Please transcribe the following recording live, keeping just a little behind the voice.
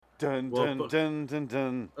Dun Well, dun dun dun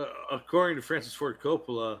dun. according to Francis Ford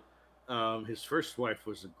Coppola, his first wife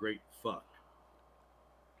was a great fuck.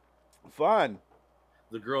 Fun.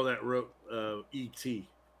 The girl that wrote E.T.,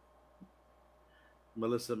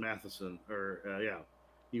 Melissa Matheson, or yeah,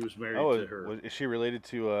 he was married Oh, to her. is she related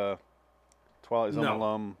to Twilight Zone No,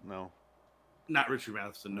 alum? No. not Richard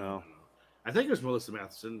Matheson. No, no, No. no. I think it was Melissa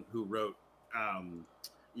Matheson who wrote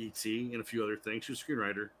E.T. and a few other things. She was a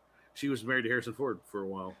screenwriter. She was married to Harrison Ford for a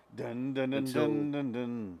while Dun dun dun until dun dun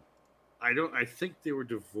dun. I don't. I think they were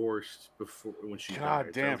divorced before when she God died. So I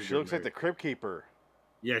don't damn, think she they were looks like married. the Crypt Keeper.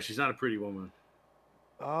 Yeah, she's not a pretty woman.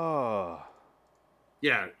 Oh.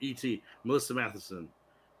 Yeah, E.T. Melissa Matheson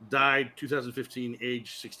died 2015,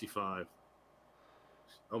 age 65.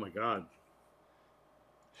 Oh my god.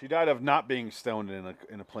 She died of not being stoned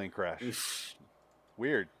in a plane crash.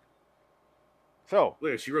 Weird. So,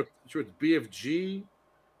 Look, she wrote BFG,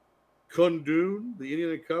 Kundun, The Indian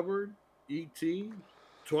in the Cupboard, E.T.,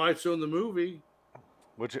 Twilight Zone the movie,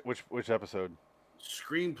 which episode?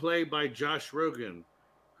 screenplay by Josh Rogan.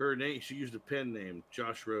 Her name, she used a pen name,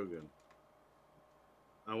 Josh Rogan.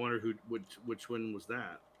 I wonder which one was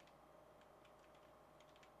that.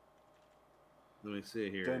 Let me see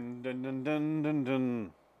here. Dun dun dun dun dun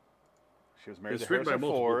dun. She was married to It's written by Harrison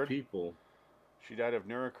multiple Ford. people. She died of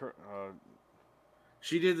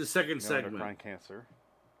She did the second segment. neuroendocrine cancer.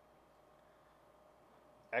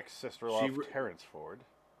 Ex-sister-in-law of Terrence Ford.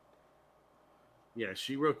 Yeah,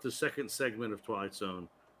 she wrote the second segment of Twilight Zone,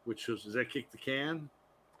 which was, does that kick the can?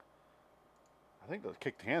 I think the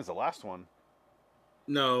Kick the Can's the last one.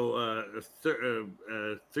 No,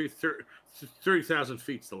 30,000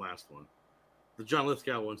 feet's the last one. The John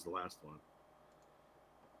Lithgow one's the last one.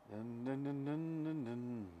 Dun, dun, dun, dun, dun,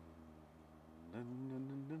 dun. Dun, dun,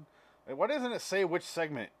 dun, dun. Hey, why doesn't it say which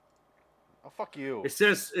segment? Oh, fuck you. It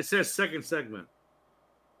says second segment.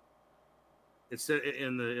 It said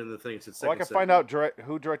in the thing. It said second. Well, I can find out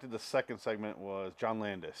who directed the second segment was John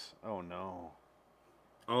Landis. Oh no.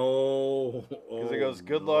 Oh. Because it goes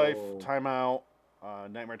Good Life, Time Out,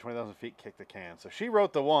 Nightmare 20,000 Feet, Kick the Can. So she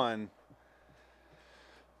wrote the one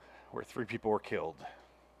where 3 people were killed.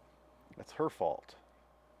 That's her fault.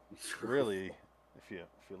 Really, if you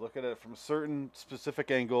look at it from a certain specific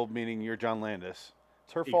angle, meaning you're John Landis,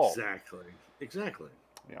 it's her fault. Exactly.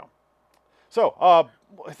 Yeah. So,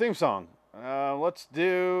 theme song. Let's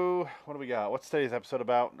do. What do we got? What's today's episode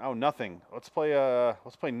about? Oh, nothing. Let's play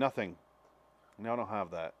nothing. No, I don't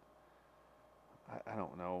have that. I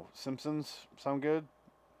don't know. Simpsons sound good?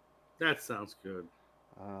 That sounds good.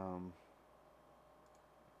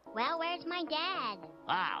 Well, where's my dad?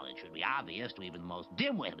 Well, it should be obvious to even the most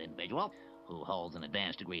dim-witted individual who holds an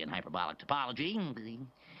advanced degree in hyperbolic topology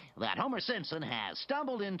that Homer Simpson has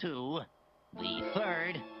stumbled into the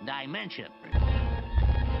third dimension.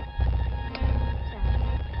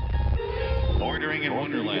 Bordering in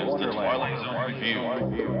Wonderland, the Twilight Zone review.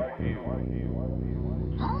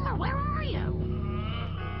 Homer, where are you?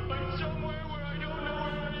 I'm somewhere where I don't know where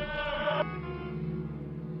I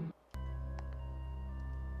am.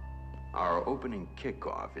 Our opening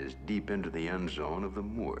kickoff is deep into the end zone of the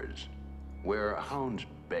moors, where hounds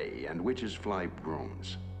bay and witches fly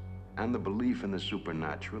brooms. And the belief in the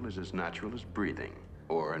supernatural is as natural as breathing,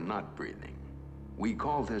 or not breathing. We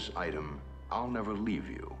call this item, I'll Never Leave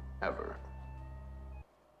You, Ever.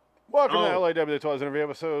 Welcome to LAW The Twilight Zone Review,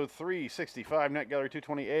 episode 365, Net Gallery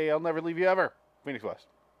 220A. I'll never leave you ever. Phoenix West.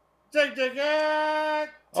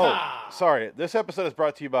 Oh, sorry. This episode is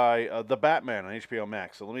brought to you by The Batman on HBO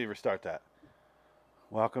Max. So let me restart that.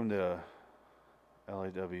 Welcome to LAW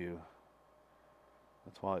The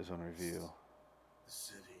Twilight Zone Review, The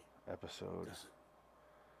city. episode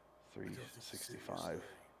 365.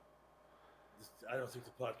 I don't think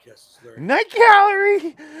the podcast is learning. Night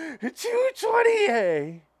Gallery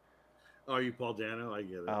 220A. Oh, are you Paul Dano? I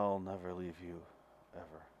get it. I'll never leave you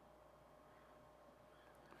ever.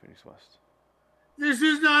 Phoenix West. This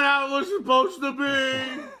is not how it was supposed to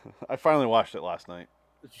be. I finally watched it last night.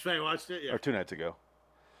 Did you finally watch it? Yeah. Or 2 nights ago.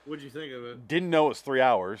 What'd you think of it? Didn't know it was 3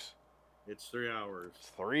 hours. It's 3 hours. It's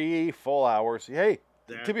 3 full hours. Hey,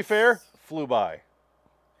 to be fair, flew by.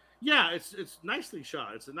 Yeah, it's nicely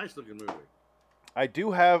shot. It's a nice looking movie. I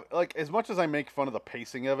do have, like, as much as I make fun of the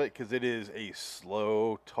pacing of it, because it is a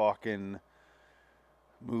slow talking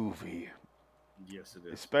movie. Yes, it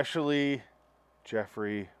is. Especially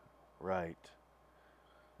Jeffrey Wright.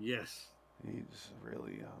 Yes. He's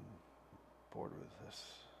really bored with this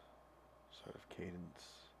sort of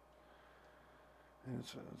cadence. And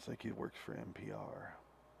it's like he works for NPR.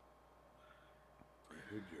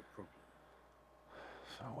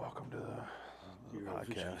 So welcome to the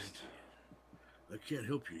podcast. I can't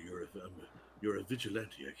help you. You're a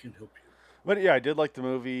vigilante. I can't help you. But yeah, I did like the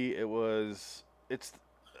movie. I was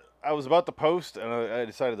about to post, and I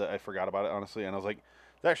decided that I forgot about it, honestly. And I was like,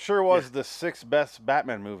 that sure was the sixth best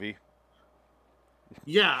Batman movie.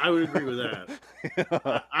 Yeah, I would agree with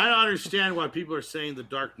that. I don't understand why people are saying The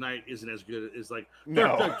Dark Knight isn't as good as like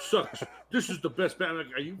Dark No. Knight sucks. This is the best Batman.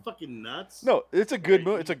 Are you fucking nuts? No, it's a good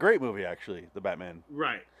movie. It's a great movie, actually, the Batman.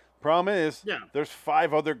 Right. Problem is, Yeah. there's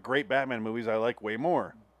 5 other great Batman movies I like way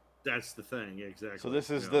more. That's the thing. Yeah, exactly. So this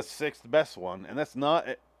is Yeah. the 6th best one, and that's not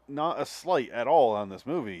a slight at all on this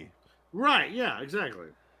movie. Right. Yeah. Exactly.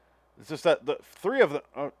 It's just that the 3 of the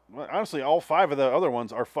honestly, all 5 of the other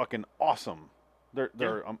ones are fucking awesome.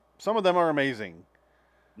 They're some of them are amazing,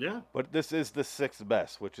 Yeah. but this is the 6th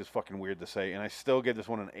best, which is fucking weird to say, and I still give this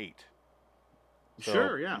one an 8. So-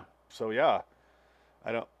 Sure. Yeah. So yeah,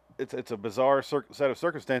 I don't. It's a bizarre set of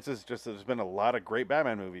circumstances. Just that there's been a lot of great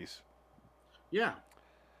Batman movies. Yeah.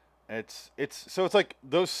 It's like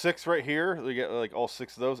those 6 right here. You get like all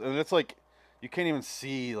 6 of those, and it's like you can't even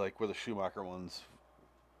see like where the Schumacher ones.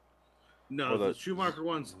 No, Or the the Schumacher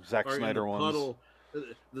ones Zack are Snyder in the ones. puddle.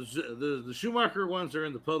 The Schumacher ones are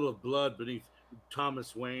in the puddle of blood beneath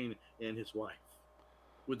Thomas Wayne and his wife,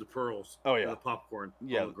 with the pearls. Oh, yeah. and the popcorn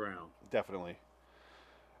Yeah. on the ground. Definitely.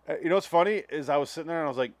 You know what's funny is I was sitting there and I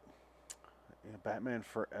was like, yeah, Batman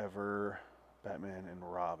Forever, Batman and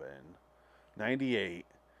Robin, 98.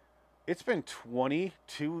 It's been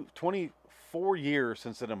 24 years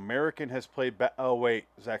since an American has played. Oh wait,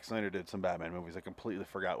 Zack Snyder did some Batman movies. I completely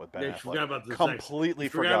forgot with Ben Yeah, you Affleck. forgot about the Completely you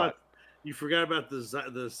forgot. You forgot about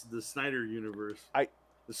the Snyder universe.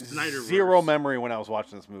 The Snyder Zero memory when I was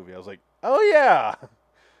watching this movie. I was like, oh yeah,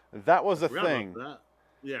 that was a Forgot about thing. that.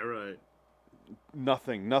 Yeah, right.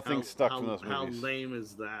 Nothing stuck from those How movies. lame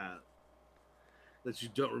is that? That you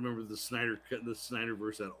don't remember the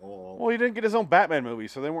Snyderverse at all. Well, he didn't get his own Batman movie,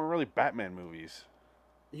 so they weren't really Batman movies.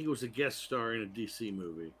 He was a guest star in a DC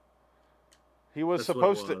movie. He was That's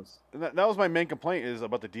what supposed it to. was. That was my main complaint is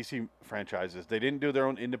about the DC franchises. They didn't do their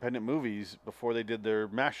own independent movies before they did their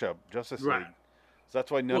mashup Justice Right. League. So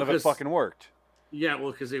that's why none Well, of it 'cause- fucking worked. Yeah,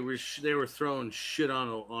 well, because they were throwing shit on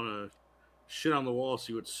the wall,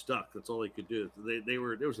 see what stuck. That's all they could do.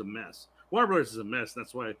 There was a mess. Warner Brothers is a mess.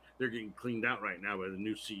 That's why they're getting cleaned out right now by the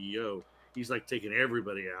new CEO. He's like taking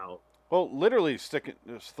everybody out. Well, literally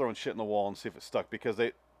just throwing shit in the wall and see if it stuck because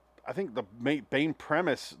I think the main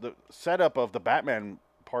premise, the setup of the Batman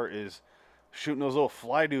part is shooting those little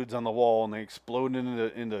fly dudes on the wall and they explode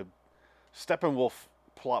into Steppenwolf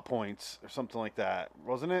plot points or something like that,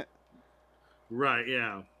 wasn't it? Right?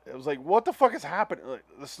 Yeah. It was like, what the fuck is happening? Like,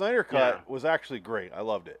 the Snyder Cut Yeah. was actually great. I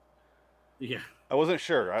loved it. Yeah. I wasn't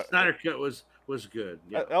sure. Snyder Cut was good.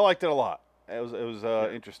 Yeah. I liked it a lot. It was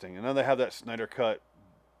interesting. And then they have that Snyder Cut.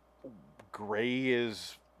 Gray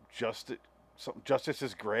is Justice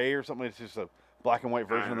is Gray or something. It's just a black and white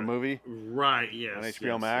version of the movie Right. Yes. on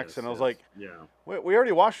HBO yes, Max. yes, And I was yes. like, yeah. we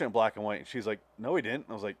already watched it in black and white. And she's like, no, we didn't.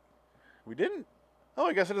 And I was like, we didn't? Oh,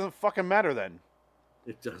 I guess it doesn't fucking matter then.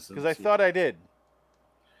 It doesn't. Because I thought I did.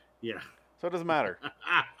 Yeah. So it doesn't matter.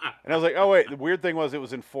 And I was like, oh, wait. The weird thing was it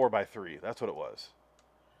was in 4:3. That's what it was.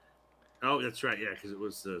 Oh, that's right. Yeah, because it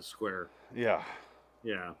was square. Yeah.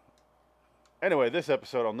 Yeah. Anyway, this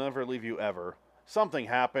episode, I'll never leave you ever. Something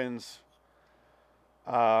happens.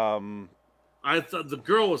 I thought the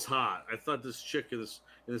girl was hot. I thought this chick in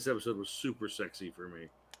this episode was super sexy for me.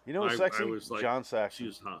 You know what's I sexy? was like, John She Saxon.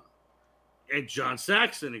 was hot. And John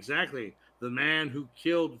Saxon, exactly. The man who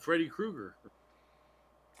killed Freddy Krueger.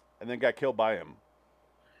 And then got killed by him.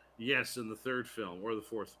 Yes, in the 3rd film or the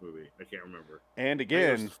 4th movie. I can't remember. And think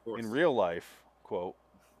it was again, the fourth. in real life, quote,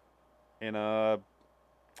 in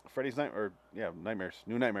Freddy's Nightmares,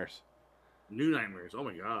 New Nightmares. New Nightmares. Oh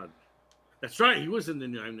my God. That's right. He was in the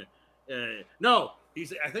New Nightmares. No,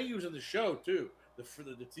 I think he was in the show too. The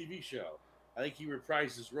TV show. I think he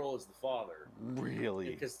reprised his role as the father. Really?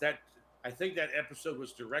 Because I think that episode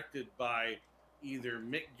was directed by either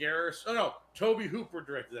Mick Garris. Oh no, Toby Hooper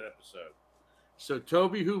directed that episode. So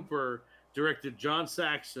Toby Hooper directed John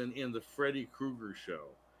Saxon in the Freddy Krueger show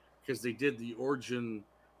because they did the origin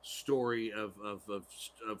story of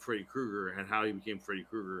Freddy Krueger and how he became Freddy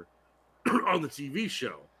Krueger on the TV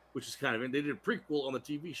show, which is kind of, they did a prequel on the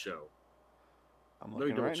TV show. I'm Let me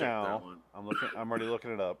looking double right check now. that one. I'm already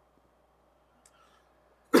looking it up.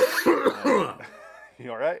 Oh,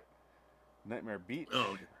 You all right? Nightmare Beach.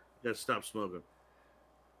 gotta stop smoking.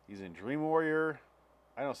 He's in Dream Warrior.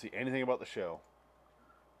 I don't see anything about the show.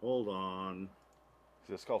 Hold on.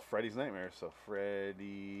 It's called Freddy's Nightmares. So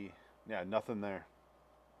Freddy, yeah, nothing there.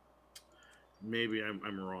 Maybe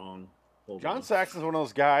I'm wrong. Hold John on. Saxon's one of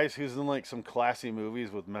those guys who's in like some classy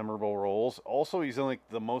movies with memorable roles. Also, he's in like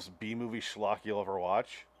the most B movie schlock you'll ever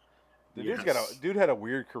watch. The Yes. dude had a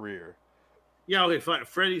weird career. Yeah, okay, fine.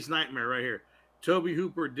 Freddy's Nightmare right here. Toby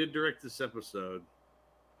Hooper did direct this episode,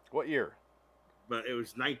 What year? but it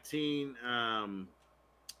was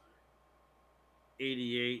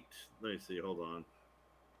 1988. Let me see. Hold on.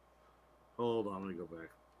 Let me go back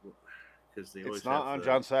because they always It's not have on the-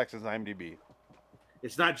 John Saxon's IMDb.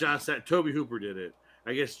 It's not John Saxon. Toby Hooper did it.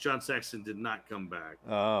 I guess John Saxon did not come back.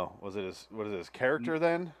 Oh, was it his character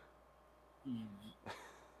then?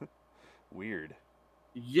 Weird.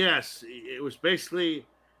 Yes, it was basically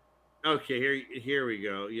okay. Here we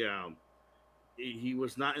go. Yeah, he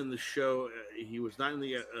was not in the show. He was not in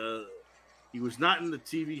the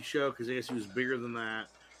TV show because I guess he was bigger than that.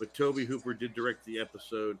 But Toby Hooper did direct the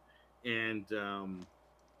episode, and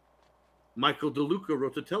Michael DeLuca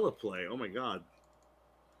wrote the teleplay. Oh my God,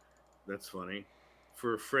 that's funny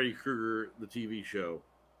for Freddy Krueger, the TV show.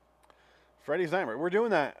 Freddy's Nightmare. We're doing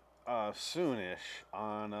that soonish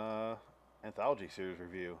on Anthology Series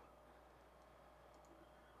Review.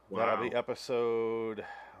 That'll be episode.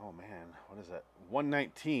 Oh man, what is that?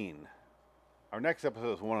 119. Our next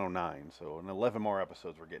episode is 109. So in 11 more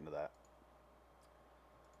episodes, we're getting to that.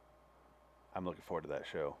 I'm looking forward to that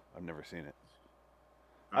show. I've never seen it.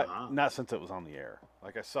 Not since it was on the air.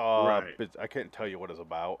 Like I saw, Right. but I can't tell you what it's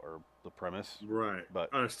about or the premise. Right, But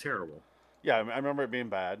oh, it's terrible. yeah, I remember it being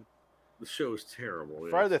bad. The show is terrible.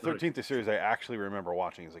 Friday the It's not a- 13th, the series I actually remember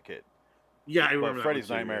watching as a kid. Yeah, I But remember that Freddy's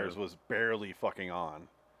one too, yeah. Nightmares was barely fucking on.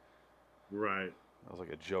 Right. That was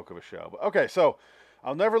like a joke of a show. But okay, so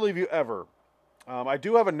I'll Never Leave You Ever. I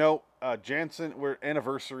do have a note. Jansen, we're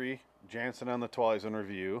anniversary. Jansen on the Twilight Zone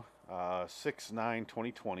review.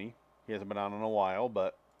 6/9/2020. He hasn't been on in a while,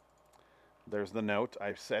 but there's the note.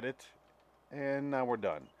 I've said it, and now we're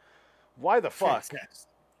done. Why the fuck Fantastic.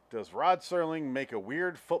 does Rod Serling make a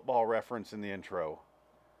weird football reference in the intro?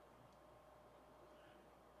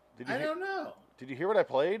 I don't know. Did you hear what I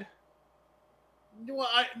played? Well,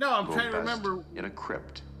 I'm Grow trying to best remember. in a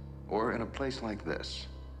crypt or in a place like this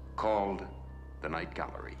called the Night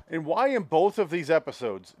Gallery. And why in both of these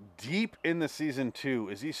episodes, deep in the season 2,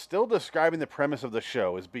 is he still describing the premise of the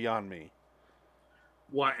show is beyond me.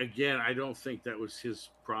 Why again? I don't think that was his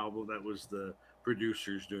problem. That was the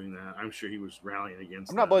producers doing that. I'm sure he was rallying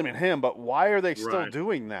against. I'm not that. blaming him, but why are they still Right.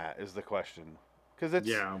 doing that is the question. Because it's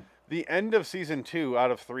Yeah. the end of season 2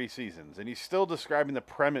 out of 3 seasons, and he's still describing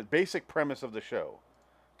the basic premise of the show.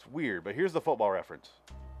 It's weird, but here's the football reference.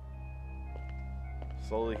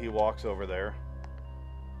 Slowly he walks over there.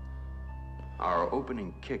 Our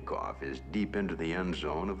opening kickoff is deep into the end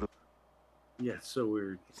zone of the Yeah, it's so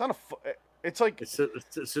weird. It's not it's like It's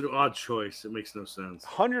an odd choice. It makes no sense.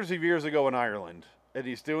 hundreds of years ago in Ireland, and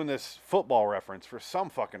he's doing this football reference for some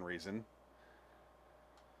fucking reason.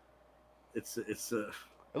 It's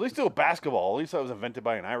At least do a basketball. At least that was invented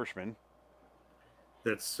by an Irishman.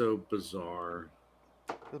 that's so bizarre.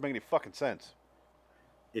 Doesn't make any fucking sense.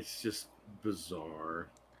 It's just bizarre.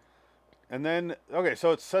 And then, okay,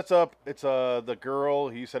 so it sets up, it's the girl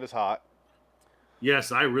he said is hot,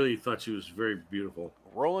 Yes, I really thought she was very beautiful.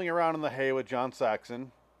 rolling around in the hay with John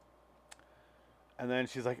Saxon. And then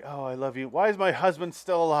she's like, oh, I love you. Why is my husband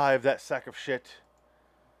still alive, that sack of shit?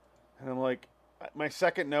 And I'm like, my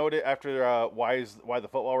second note after why the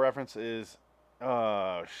football reference is,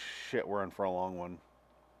 oh, shit, we're in for a long one.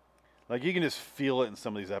 Like, you can just feel it in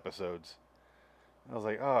some of these episodes. I was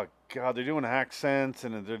like, oh, God, they're doing accents,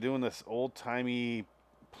 and they're doing this old-timey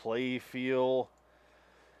play feel.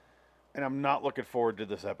 And I'm not looking forward to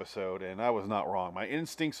this episode, and I was not wrong. My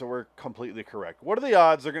instincts were completely correct. What are the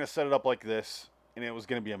odds they're going to set it up like this, and it was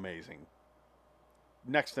going to be amazing?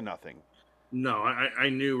 Next to nothing. No, I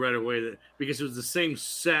knew right away that because it was the same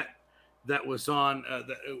set that was on.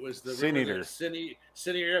 It was the Sin remember Eater. the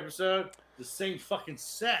Sin Eater episode. The same fucking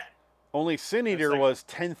set. Only Sin It's Eater like- was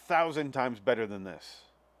 10,000 times better than this.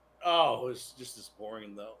 Oh, it was just as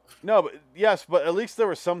boring though. No, but yes, but at least there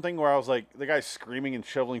was something where I was like, the guy's screaming and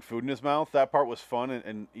shoveling food in his mouth. That part was fun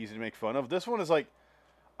and easy to make fun of. This one is like,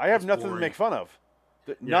 I have It's nothing to boring. make fun of.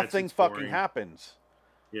 it's Nothing fucking boring. happens.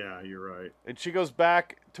 Yeah, you're right. And she goes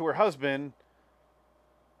back to her husband,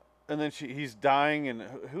 and then he's dying. And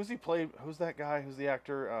who's he played? Who's that guy? Who's the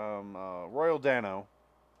actor? Royal Dano.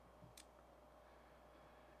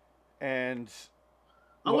 And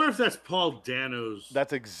I wonder if that's Paul Dano's.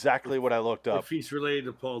 that's exactly what I looked up. if he's related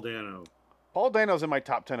to Paul Dano. Paul Dano's in my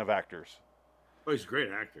top 10 of actors. Oh, he's a great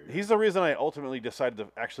actor. He's the reason I ultimately decided to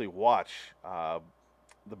actually watch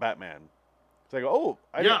the Batman. So I go, oh,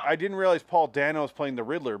 Yeah. I didn't realize Paul Dano is playing the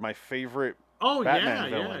Riddler, my favorite Oh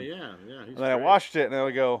Batman yeah, villain. yeah. He's And then I great. watched it and I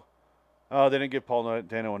would go, oh, they didn't give Paul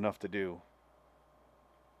Dano enough to do.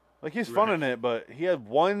 Like, he's fun Right. in it, but he had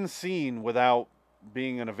one scene without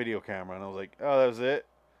being in a video camera, and I was like, oh, that was it.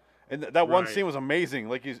 And that one Right. scene was amazing,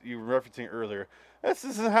 like you were referencing earlier. This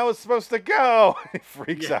isn't how it's supposed to go. He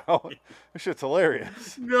freaks Yeah. out. This shit's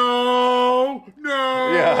hilarious. No.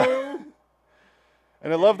 Yeah.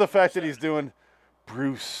 And I love the fact that he's doing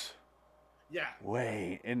Bruce Yeah.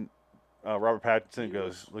 Wayne. And Robert Pattinson He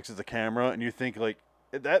goes, was- looks at the camera, and you think, like,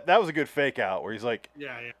 that was a good fake out where he's like,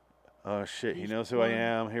 Yeah. oh shit, he He's knows who I one-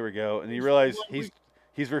 am. Here we go. And you he's realize one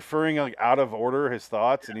he's referring, like, out of order his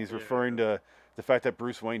thoughts, and he's Yeah. referring to the fact that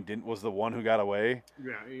Bruce Wayne was the one who got away.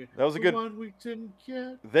 Yeah. That was a The good. one we didn't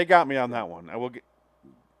get. They got me on that one. I will get.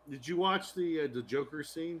 Did you watch the Joker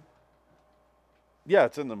scene? Yeah,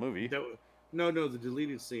 it's in the movie. No, the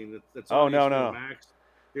deleted scene. That's Oh, on no, HBO no. Max.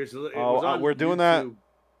 It was Oh, on we're doing that? YouTube.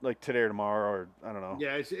 Like today or tomorrow, or I don't know.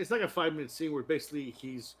 Yeah, it's like a 5-minute scene where basically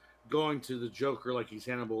he's going to the Joker like he's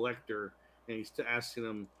Hannibal Lecter, and he's asking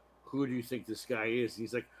him, "Who do you think this guy is?" And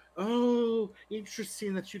he's like, "Oh,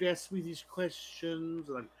 interesting that you'd ask me these questions."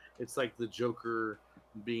 And it's like the Joker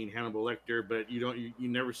being Hannibal Lecter, but you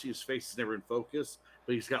never see his face; it's never in focus.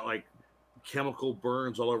 But he's got like chemical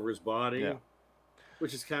burns all over his body, Yeah.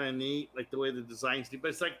 which is kind of neat, like the way the design's neat. But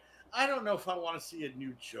it's like, I don't know if I want to see a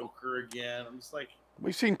new Joker again. I'm just like.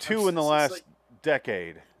 We've seen two in the It's last like-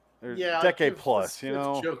 decade, or Yeah, decade give- plus. let's You give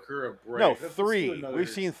know, Joker a break. no, Let's do 3. another- We've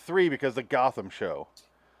seen 3 because the Gotham show.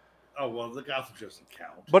 Oh well, the Gotham show doesn't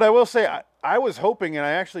count. But I will say, I was hoping, and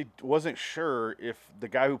I actually wasn't sure if the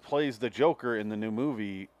guy who plays the Joker in the new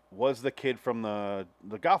movie was the kid from the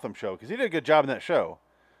Gotham show, because he did a good job in that show.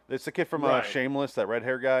 It's the kid from Right. Shameless, that red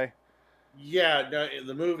hair guy. Yeah, no, in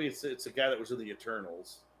the movie, it's a guy that was in the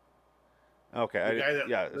Eternals. Okay, The guy that-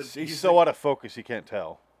 yeah, but he's he's so the- out of focus you can't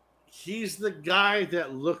tell. He's the guy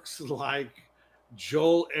that looks like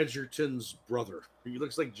Joel Edgerton's brother. He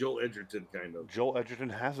looks like Joel Edgerton, kind of. Joel Edgerton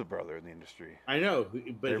has a brother in the industry. I know,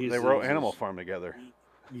 but They wrote Animal Farm together.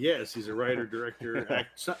 Yes, he's a writer, director,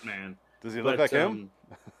 stuntman. Does he look But, like him?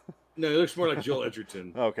 No, he looks more like Joel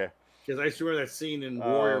Edgerton. Okay. Because I used to remember that scene in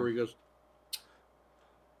Warrior where he goes,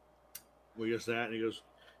 that, and he goes,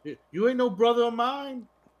 "You ain't no brother of mine.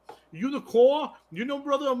 You the core. You no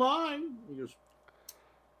brother of mine." He goes,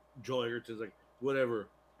 Joel Edgerton's like, whatever,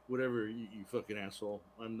 you fucking asshole.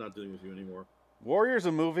 I'm not dealing with you anymore. Warrior's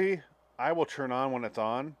a movie I will turn on when it's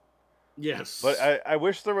on, Yes, but I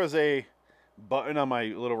wish there was a button on my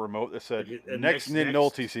little remote that said Like a next Nick next.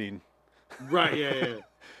 Nolte scene. right, yeah.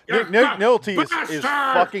 Nick Nolte is Bastard!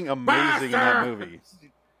 fucking amazing in that Bastard! movie.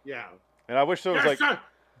 Yeah, And I wish there was like,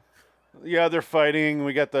 yeah, they're fighting.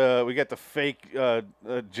 We got the fake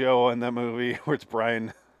Joe in that movie where it's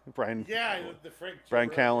Brian. yeah, the Frank Brian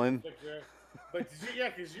Joe- Callen. But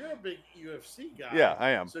because you're a big UFC guy. Yeah,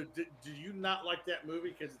 I am. So do you not like that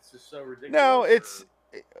movie because it's just so ridiculous? No, or-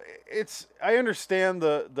 it's. I understand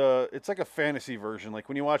the. It's like a fantasy version, like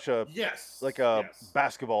when you watch a yes, yes.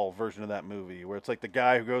 basketball version of that movie, where it's like the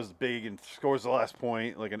guy who goes big and scores the last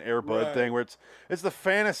point, like an Air Bud Right. thing, where it's the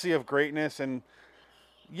fantasy of greatness. And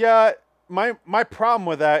yeah, my problem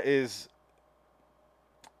with that is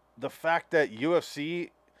the fact that UFC,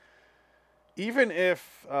 even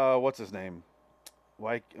if what's his name?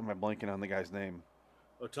 Why am I blanking on the guy's name?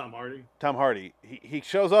 Oh, Tom Hardy. Tom Hardy. He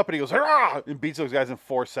shows up and he goes, hurrah! And beats those guys in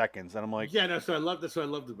 4 seconds. And I'm like, Yeah, that's what I loved. That's what I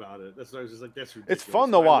loved about it. That's what I was just like. That's ridiculous. it's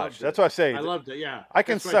fun to I loved watch. it. That's what I say. I loved it. Yeah, I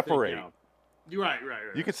can That's what think, separate. yeah. You're right.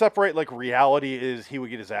 You can separate like reality is he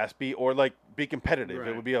would get his ass beat, or like be competitive. It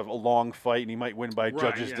Right. would be a long fight and he might win by Right,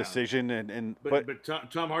 judge's yeah. decision. And But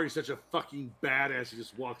Tom Hardy's such a fucking badass. He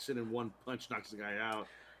just walks in and one punch knocks the guy out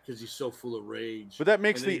because he's so full of rage. but that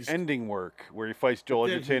makes And then the he's- ending work where he fights Joel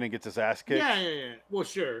then Edgerton he- and gets his ass kicked. Yeah. Well,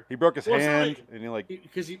 sure. He broke his Well, it's not hand like- and he like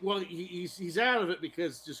Because he's out of it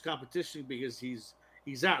because just competition because he's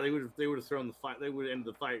out. They would have thrown the fight. They would have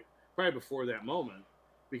ended the fight probably before that moment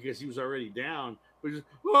because he was already down. But just,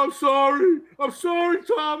 I'm sorry,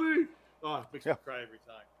 Tommy. Oh, it makes Yeah. me cry every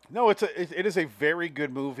time. no, it is a very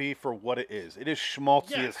good movie for what it is. It is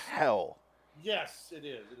schmaltzy as Yes. hell. Yes, it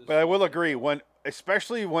is. But I will agree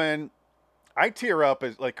especially when I tear up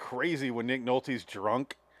as like crazy when Nick Nolte's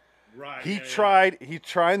drunk. Right. He's yeah.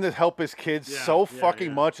 trying to help his kids Yeah, so yeah, fucking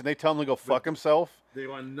yeah. much, and they tell him to go fuck himself. They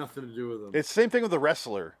want nothing to do with him. It's the same thing with the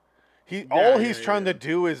wrestler. Yeah, He's yeah, trying yeah. to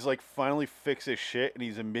do is like finally fix his shit, and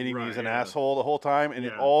he's admitting Right, he's an yeah. asshole the whole time, and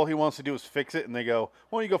Yeah. all he wants to do is fix it. And they go,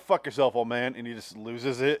 "Why don't you go fuck yourself, old man?" And he just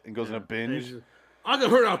loses it and goes in a And binge. he's just, I got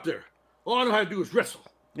hurt out there. All I know how to do is wrestle.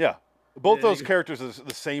 Yeah, Both Yeah, those you- characters are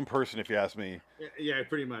the same person, if you ask me. Yeah,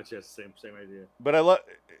 pretty much. That's the same idea. But I love,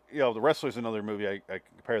 The Wrestler's another movie I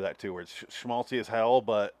compare that to, where it's schmaltzy as hell,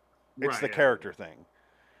 but it's Right, the yeah. character thing.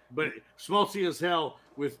 But schmaltzy as hell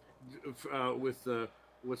with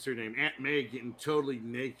what's her name, Aunt May getting totally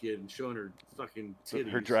naked and showing her fucking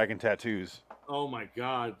titties. Her dragon tattoos. Oh my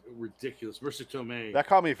god, ridiculous. Marissa Tomei. That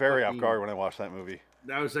caught me very off Fucking- guard when I watched that movie.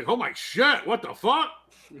 I was like, oh my shit, what the fuck?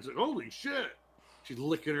 He's like, holy shit. She's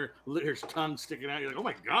licking her tongue sticking out. You're like, oh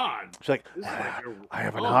my god. She's like, This is like I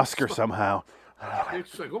have an oh, Oscar fuck. somehow.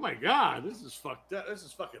 It's like, oh my god, this is fucked up. This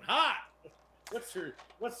is fucking hot. What's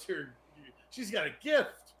her? She's got a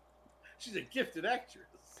gift. She's a gifted actress.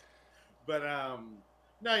 But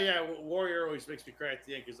no, yeah, Warrior always makes me cry at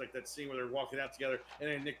the end because like that scene where they're walking out together, and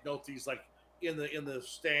then Nick Nolte's like in the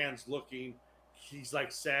stands looking. He's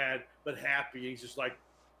like sad but happy. And he's just like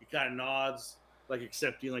he kind of nods, like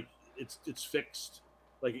accepting like it's fixed.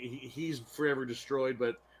 Like he's forever destroyed,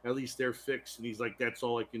 but at least they're fixed. And he's like, that's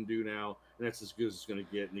all I can do now, and that's as good as it's gonna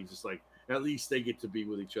get. And he's just like, at least they get to be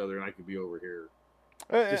with each other, and I can be over here.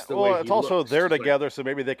 Just the way Well, it's he also looks, they're just like- together, so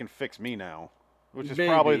maybe they can fix me now, which is Maybe,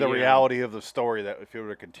 probably the yeah. reality of the story that if it were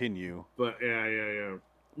to continue. But yeah.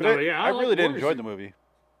 But No, I, yeah, I really like did Warrior. enjoy the movie.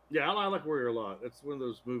 Yeah, I like Warrior a lot. It's one of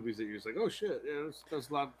those movies that you're just like, oh shit, yeah, that's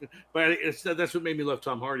a lot. But that's what made me love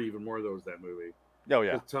Tom Hardy even more. Though was that movie. Oh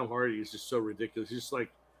yeah, 'Cause Tom Hardy is just so ridiculous. He's just like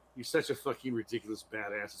he's such a fucking ridiculous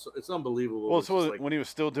badass. It's unbelievable. well, It's so just like, when he was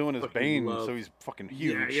still doing his fucking Bane, love. so he's fucking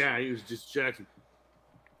huge. Yeah, he was just jacked.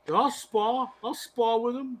 I'll spa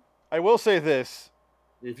with him. I will say this: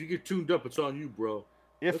 If you get tuned up, it's on you, bro.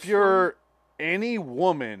 if That's you're any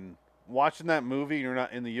woman watching that movie and you're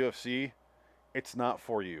not in the UFC, it's not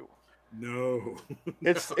for you. No,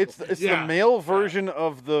 It's No. it's Yeah. the male version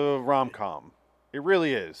of the rom com. It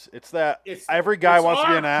really is. It's that It's- every guy it's wants to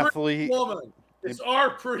be our an athlete. woman. It's our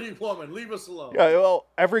pretty woman. Leave us alone. Yeah, well,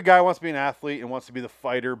 every guy wants to be an athlete and wants to be the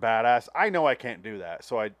fighter, badass. I know I can't do that,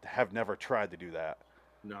 so I have never tried to do that.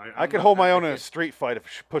 No, I could hold my own in a street fight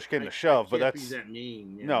if push came to shove, but that's that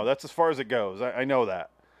mean. Yeah. no, that's as far as it goes. I know that,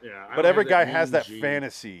 Yeah, I but don't every have guy mean has that gene.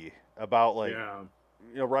 fantasy about like Yeah,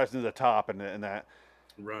 rising to the top and that,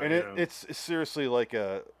 right. and yeah. it's seriously like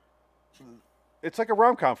it's like a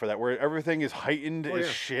rom com for that, where everything is heightened Oh, as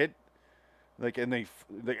yeah. shit. Like, and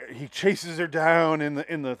he chases her down in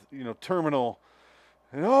the terminal.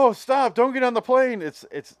 And, oh, stop! Don't get on the plane. It's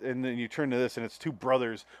and then you turn to this, and it's two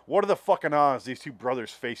brothers. What are the fucking odds these two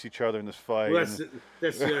brothers face each other in this fight? Well, And-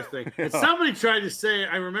 that's the other thing. And Yeah. somebody tried to say,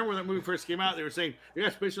 I remember when that movie first came out, they were saying, yeah,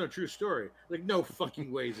 it's based on a true story. Like, no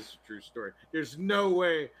fucking way is this a true story. There's no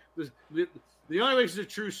way. The only way it's a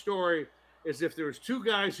true story is if there was two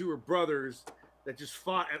guys who were brothers that just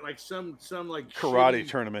fought at like some like Karate shitty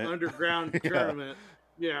tournament. underground Yeah. tournament,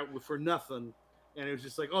 for nothing. And it was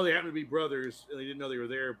just like, oh, they happen to be brothers, and they didn't know they were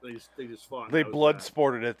there, but they just fought. and they that was blood that.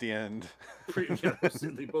 sported at the end. Yeah,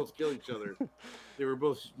 they both kill each other. They were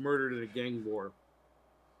both murdered in a gang war.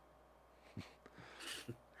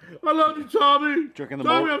 I love you, Tommy. Drinking the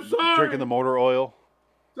Tommy, I'm sorry. drinking the motor oil.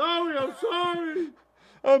 Tommy, I'm sorry.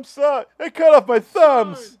 I'm sorry. They cut off my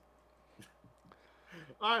thumbs.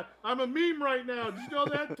 I'm a meme right now. Did you know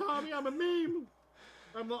that, Tommy? I'm a meme.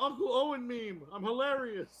 I'm the Uncle Owen meme. I'm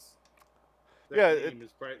hilarious. That Yeah, meme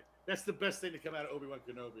is probably, that's the best thing to come out of Obi-Wan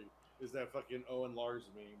Kenobi is that fucking Owen Lars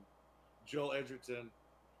meme. Joel Edgerton.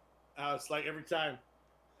 It's like every time.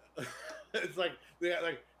 It's like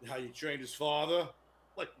how you trained his father.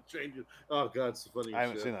 Like you trained his. Oh God, it's the funniest I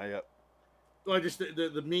haven't shit. seen that yet. Well, just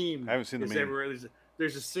the meme. I haven't seen the is meme. everywhere.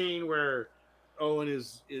 There's a scene where Owen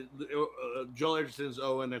is Joel Edgerton's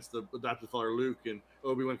Owen. That's the adopted father Luke, and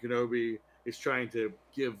Obi-Wan Kenobi is trying to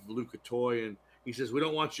give Luke a toy, and he says, "We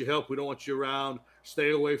don't want your help. We don't want you around.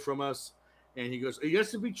 Stay away from us." And he goes, "He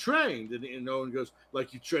has to be trained." And Owen goes,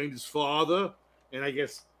 "Like you trained his father." And I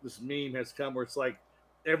guess this meme has come where it's like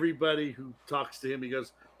everybody who talks to him, he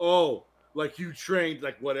goes, "Oh, like you trained,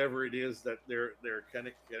 like whatever it is that they're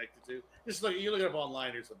connected to." Just like you look it up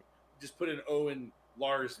online or something. Just put in Owen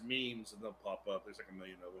Lars memes and they'll pop up. There's like a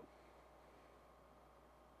million of them.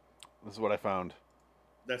 This is what I found.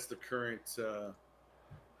 That's the current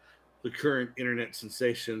internet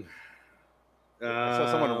sensation. I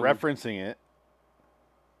saw someone referencing it.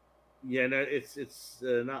 Yeah, no, it's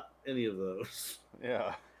not any of those.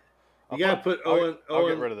 Yeah. You gotta put Owen. I'll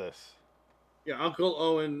get Owen. rid of this. Yeah, Uncle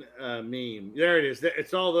Owen meme. There it is.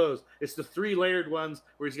 It's all those. It's the 3 layered ones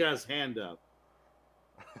where he's got his hand up.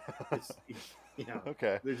 It's, yeah,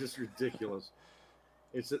 Okay. they're just ridiculous.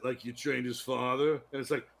 It's like you trained his father, and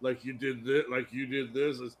it's like you did this, like you did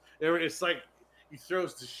this. It's like he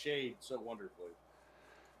throws the shade so wonderfully.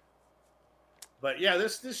 But yeah,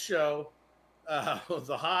 this show,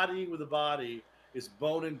 the hottie with the body is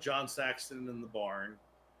boning John Saxon in the barn.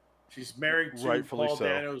 She's married to Rightfully Paul so.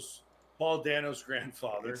 Dano's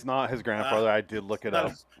grandfather. It's not his grandfather. I did look it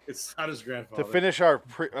up. It's not his grandfather. To finish our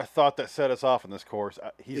thought that set us off in this course,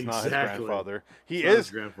 he's not his Exactly. grandfather. He It's not his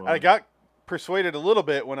is. grandfather. I got persuaded a little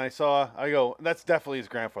bit when I go, that's definitely his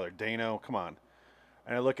grandfather. Dano, come on.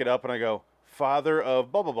 And I look it up and I go, father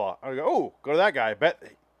of blah, blah, blah. I go, oh, go to that guy.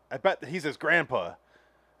 I bet he's his grandpa.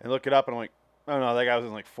 And look it up and I'm like, oh no, that guy was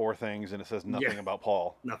in like 4 things and it says nothing about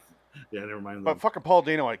Paul. Nothing. Yeah, never mind. But fucking Paul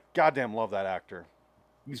Dano, I goddamn love that actor.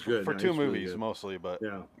 He's good. For No, 2 he's really movies good. mostly, but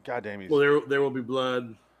Yeah. goddamn, he's. Well, there will be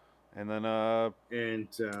blood. And then, And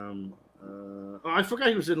I forgot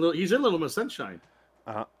he's in Little Miss Sunshine.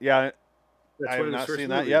 yeah, That's I one have of his not first seen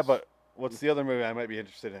that movies. yet, but what's the other movie I might be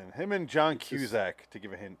interested in? Him and John It's just- Cusack, to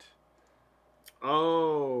give a hint.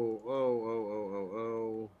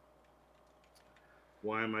 Oh.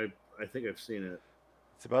 Why am I think I've seen it.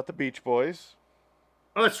 It's about the Beach Boys.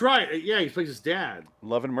 Oh, that's right. Yeah, he plays his dad.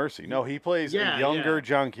 Love and Mercy. No, he plays Yeah, a younger yeah.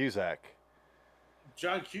 John Cusack.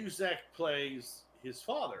 John Cusack plays his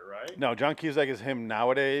father, right? No, John Cusack is him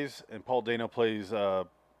nowadays, and Paul Dano plays John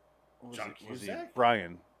was he? Cusack?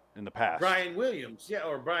 Brian in the past. Brian Williams,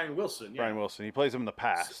 or Brian Wilson. Yeah. Brian Wilson. He plays him in the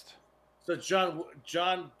past. So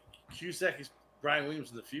John Cusack is Brian Williams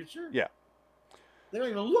in the future? Yeah. They don't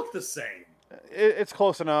even look the same. It's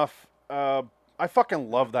close enough. I fucking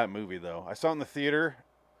love that movie though. I saw it in the theater,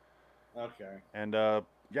 Okay. and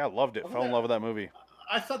yeah, loved it. Oh, Fell in yeah. love with that movie.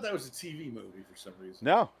 I thought that was a TV movie for some reason.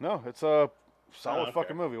 No, it's a solid okay.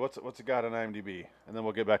 fucking movie. What's it got on IMDb? And then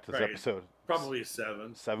we'll get back to this Right. episode. Probably a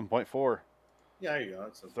 7. 7.4. Yeah, there you go.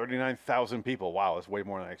 That's 39,000 people. Wow, that's way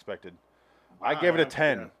more than I expected. I Wow, gave it a okay.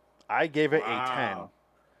 10. I gave it a 10. Wow.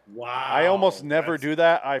 Wow. I almost never That's- do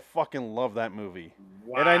that. I fucking love that movie.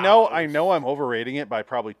 Wow. And I know I'm overrating it by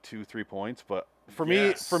probably 2-3 points, but for me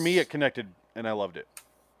Yes. it connected and I loved it.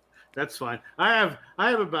 That's fine. I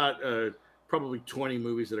have about probably 20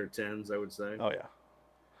 movies that are 10s, I would say. Oh yeah.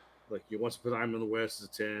 Like Once Upon a Time in the West is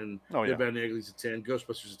a 10. Oh, yeah. Good, Bad, and the Ugly is a 10.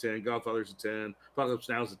 Ghostbusters is a 10. Godfather's a 10. Apocalypse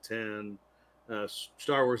Now is a 10.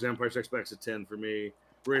 Star Wars Empire Strikes Back is a 10 for me.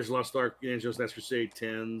 Raiders of the Lost Ark, Angelo's Last Crusade,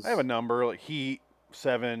 10s. I have a number like Heat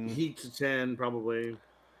 7. Heat's a 10 probably.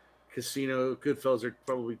 Casino, Goodfellas are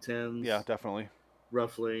probably 10s. Yeah, definitely.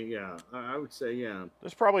 Roughly, yeah. I would say, yeah.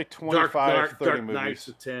 There's probably 25, 30 Dark movies. Knight's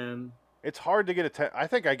a 10. It's hard to get a 10. I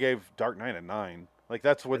think I gave Dark Knight a 9. Like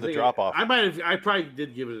that's with I the think drop off. I probably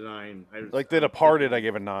did give it a 9. Like The Departed, I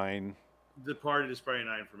gave a 9. Departed is probably a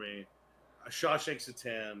 9 for me. Shawshank's a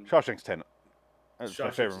 10. Shawshank's 10. That's my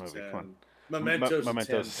Shawshank's favorite a movie. 10. Come on. Memento's,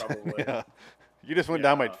 Memento's a 10, probably. yeah. You just went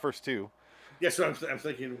down my Yeah. first 2. Yeah, so I'm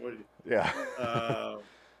thinking, what, Yeah. uh,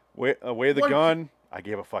 Way of the what- Gun, I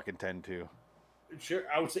gave a fucking 10 too. sure,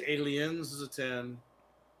 I would say Aliens is a 10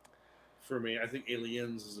 for me. I think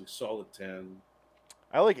Aliens is a solid 10.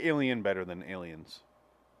 I like Alien better than Aliens.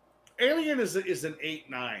 Alien is an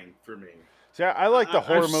 8-9 for me. See, I like the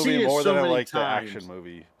horror I've seen movie it more so than I many like times. the action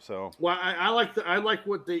movie. So Well, I like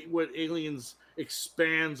what Aliens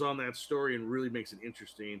expands on that story and really makes it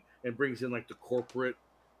interesting and brings in like the corporate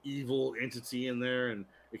evil entity in there and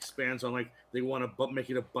expands on like they want to make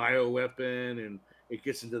it a bioweapon and it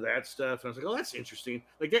gets into that stuff. And I was like, oh, that's interesting.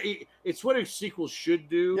 Like it's what a sequel should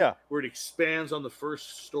do. Yeah. Where it expands on the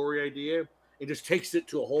first story idea and just takes it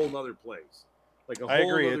to a whole nother place. Like a I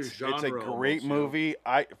whole agree. other It's genre. a great almost, movie.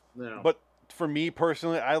 Yeah. But for me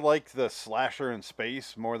personally, I like the slasher in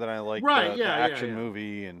space more than I like Right, the yeah, action yeah.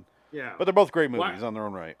 movie. And yeah. but they're both great Why- movies on their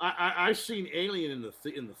own right. I've seen Alien in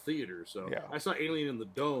the theater, so Yeah. I saw Alien in the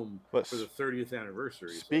Dome But for the 30th anniversary.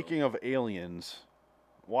 so- Speaking of aliens,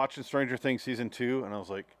 watching Stranger Things season 2, and I was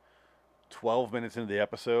like 12 minutes into the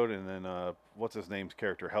episode, and then what's his name's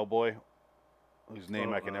character, Hellboy, whose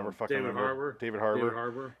name I can never fucking David remember. Harbour. David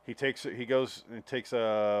Harbour. He goes and takes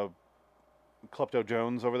Klepto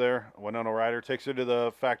Jones over there, Winona Ryder, takes her to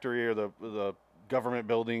the factory or the government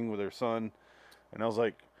building with her son, and I was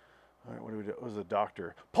like, all right, what do we do? It was a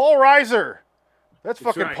doctor, Paul Reiser. That's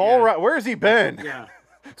fucking right, Paul. yeah. Where's he been? Yeah,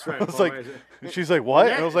 that's right. I was Paul like, Reiser. and she's like, what?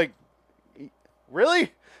 Yeah. And I was like,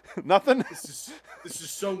 really? Nothing? this is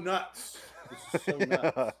so nuts. This is so Yeah.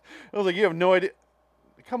 nuts. I was like, you have no idea.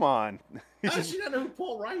 Come on. How does she not know who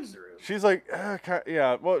Paul Reiser is? She's like,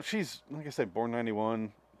 yeah. Well, she's like I said, born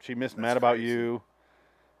 '91. She missed That's Mad About crazy. You.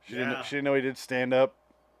 She Yeah. didn't know he did stand up.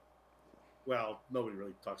 Well, nobody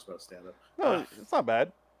really talks about stand-up. No, it's not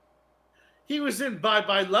bad. He was in Bye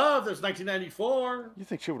Bye Love. That was 1994. You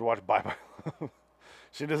think she would watch Bye Bye?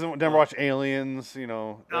 She doesn't never watch Aliens. You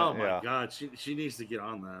know. Oh my yeah. God, she needs to get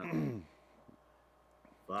on that.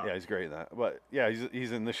 Fuck. Yeah, he's great in that. But yeah,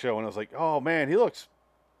 he's in this show, and I was like, oh man, he looks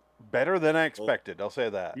better than I expected. I'll say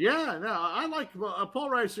that. Yeah, no, I like Paul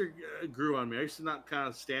Reiser grew on me. I used to not kind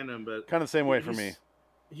of stand him, but Kind of the same way for me.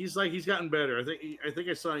 He's gotten better. I think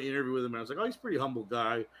I saw an interview with him. And I was like, oh, he's a pretty humble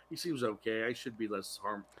guy. He seems okay. I should be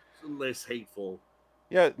less hateful.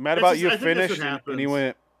 Yeah, Mad That's About just- You I think that's finished, what and he happens.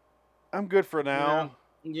 went, I'm good for now.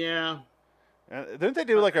 Yeah. Didn't they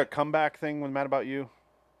do like a comeback thing with Mad About You?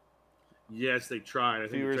 Yes, they tried. I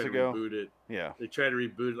think Few they years tried ago. to reboot it. Yeah. They tried to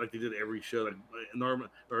reboot it like they did every show, like Norman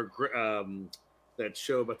or that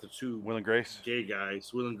show about the two Will and Grace. gay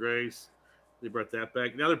guys, Will and Grace. They brought that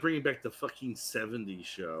back. Now they're bringing back the fucking 70s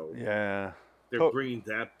show. Yeah. They're bringing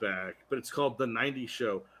that back, but it's called the 90s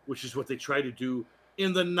show, which is what they tried to do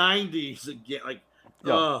in the 90s again. Like,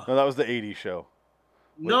 No, that was the 80s show.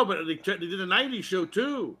 no, but they did a 90s show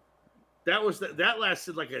too. That was that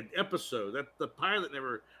lasted like an episode. That the pilot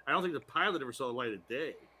never. I don't think the pilot ever saw the light of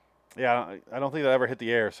day. Yeah, I don't think that ever hit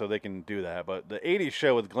the air, so they can do that. But the 80s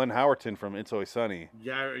show with Glenn Howerton from It's Always Sunny.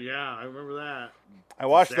 Yeah, I remember that. I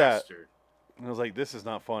watched that, Disaster. and I was like, this is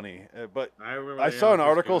not funny. But I remember. I the saw an first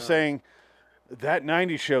article came out. saying that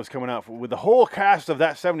 90s show's coming out with the whole cast of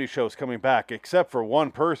that 70s show's coming back, except for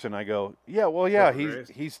one person. I go, yeah, well, yeah, Topher Grace.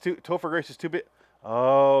 he's too. Topher Grace is too big.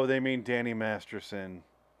 Oh, they mean Danny Masterson.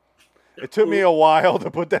 It took me a while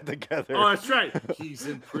to put that together. Oh, that's right. He's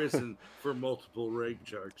in prison for multiple rape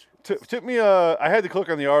charges. Took me I had to click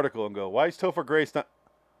on the article and go, why is Topher Grace not?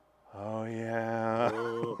 Oh yeah.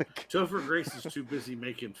 Oh, Topher Grace is too busy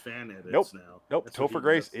making fan edits Nope. now. Nope. That's what he God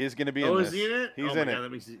Grace does. is going to be Oh, in is this. he in it? He's oh my in God,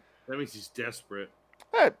 it. That means he's desperate.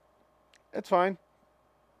 It's fine.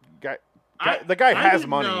 The I guy has didn't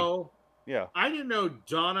money. know- Yeah. I didn't know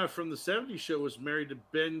Donna from the '70s show was married to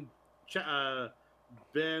Ben.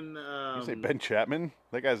 You say Ben Chapman?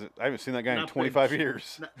 That guy's. I haven't seen that guy in not Ben 25 Ch-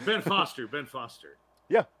 years. Ben Foster. Ben Foster.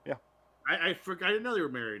 Yeah. I forgot. I didn't know they were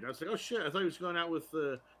married. I was like, oh shit! I thought he was going out with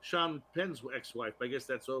Sean Penn's ex-wife. But I guess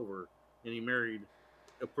that's over, and he married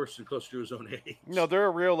a person closer to his own age. No, they're a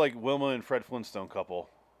real like Wilma and Fred Flintstone couple.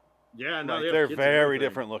 Yeah, no, Like, they have they're kids and very everything.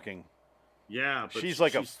 different looking. Yeah, but She's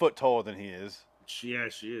like a foot taller than he is. she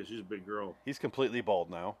is. She's a big girl. He's completely bald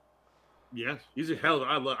now. Yes, he's a hell.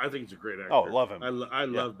 I think he's a great actor. Oh, love him. I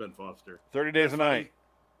love Ben Foster. 30 Days a Night.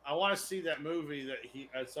 I want to see that movie that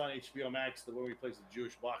it's on HBO Max, the one where he plays the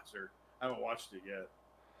Jewish boxer. I haven't watched it yet.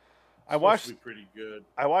 I watched. It's supposed to be pretty good.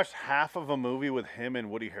 I watched half of a movie with him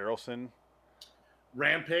and Woody Harrelson.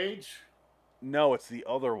 Rampage. No, it's the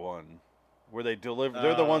other one where they deliver.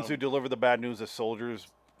 They're the ones who deliver the bad news to soldiers'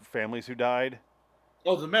 families who died.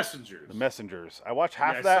 Oh, The Messengers. The Messengers. I watched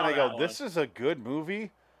half Yeah, I that saw and I go, that "This is a good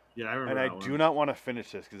movie," Yeah, I remember. and I that do one. not want to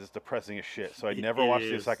finish this because it's depressing as shit. So I never It watched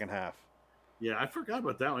the is. second half. Yeah, I forgot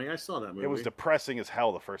about that one. Yeah, I saw that movie. It was depressing as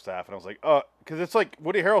hell the first half, and I was like, because it's like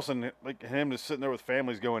Woody Harrelson, like him, just sitting there with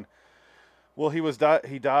families going, "Well, he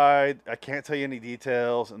died. I can't tell you any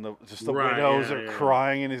details," and the Right, widows yeah, are yeah.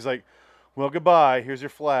 crying, and he's like, "Well, goodbye. Here's your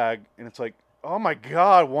flag," and it's like, oh my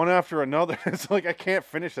god, one after another. It's like I can't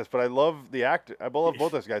finish this, but I love the actor. I love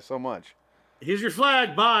both those guys so much. Here's your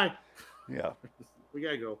flag. Bye. Yeah. We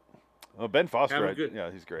gotta go. Well, Ben Foster, Have a good-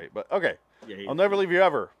 yeah, he's great. But okay, Yeah, I'll never leave you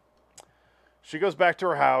ever. She goes back to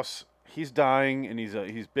her house. He's dying, and he's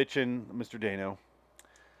bitching, Mr. Dano.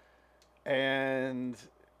 And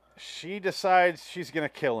she decides she's gonna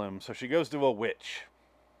kill him, so she goes to a witch.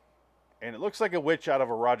 And it looks like a witch out of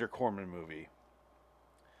a Roger Corman movie.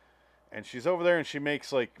 And she's over there, and she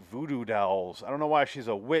makes like voodoo dolls. I don't know why she's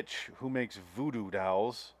a witch who makes voodoo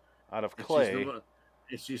dolls out of clay.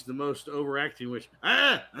 She's the most overacting witch.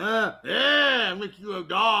 Make you a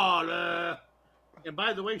doll. And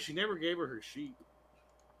by the way, she never gave her sheep.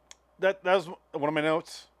 That was one of my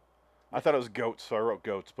notes. I thought it was goats, so I wrote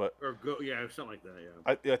goats, but Or go, yeah, something like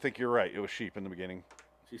that. Yeah. I think you're right. It was sheep in the beginning.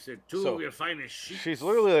 She said, two So, of your finest sheep. She's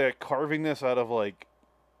literally like carving this out of like,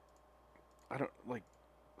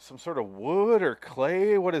 some sort of wood or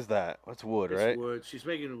clay. What is that? That's wood, It's right? wood. She's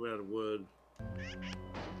making it out of wood.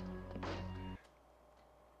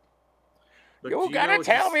 But do You know gotta what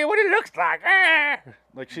tell this- me what it looks like. Ah!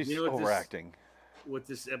 Like she's You know what this- overacting. What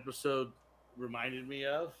this episode reminded me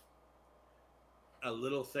of? A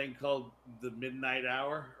little thing called the Midnight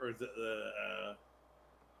Hour, or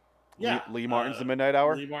Lee Martin's The Midnight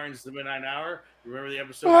Hour. Lee Martin's The Midnight Hour. Remember the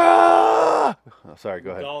episode? Ah! Oh, sorry,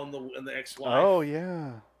 go ahead. Doll and the ex-wife. Oh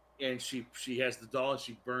yeah. And she has the doll and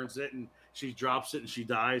she burns it and she drops it and she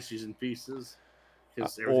dies. She's in pieces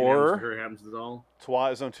because everything or- happens to her happens to the doll.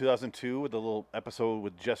 Twilight Zone 2002 with the little episode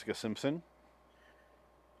with Jessica Simpson.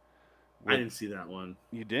 I didn't see that one.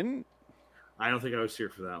 You didn't? I don't think I was here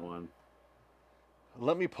for that one.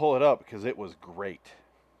 Let me pull it up because it was great.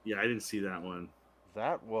 Yeah, I didn't see that one.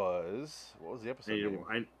 That was what was the episode name?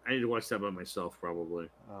 I need to watch that by myself probably.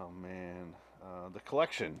 Oh man, The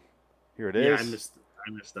Collection. Here it Yeah, is. I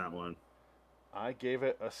missed that one. I gave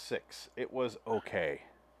it a 6. It was okay.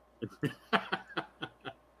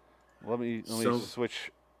 Let me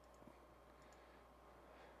switch.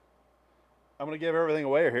 I'm gonna give everything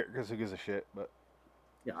away here because who gives a shit? But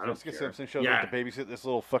yeah, I don't Jessica care. Simpson shows up to babysit this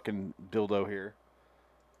little fucking dildo here.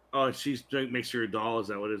 Oh, she's makes her a doll. Is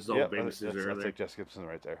that what it is? All babysitters that's are like Jessica Simpson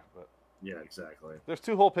right there. But yeah, exactly. there's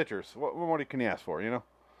 2 whole pictures. What more can you ask for? You know?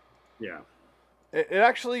 Yeah. It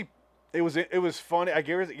actually. It was funny. I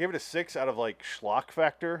gave it a 6 out of like schlock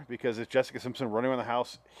factor because it's Jessica Simpson running around the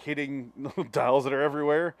house hitting little dolls that are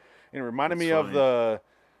everywhere, and it reminded me of the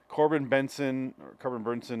Corbin Burnson.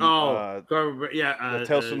 The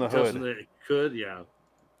Tales from the Hood. Yeah.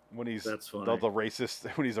 When he's that's funny. The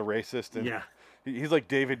racist. When he's a racist, and yeah, he's like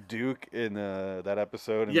David Duke in that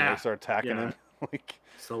episode, and they start attacking him. Like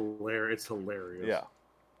it's hilarious. It's hilarious. Yeah.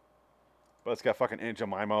 But it's got fucking Aunt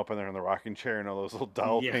Jemima up in there in the rocking chair and all those little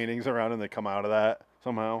doll paintings around, and they come out of that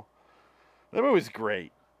somehow. That movie's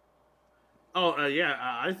great. Oh, yeah.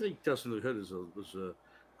 I think Tales from the Hood was a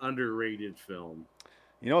underrated film.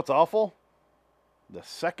 You know what's awful? The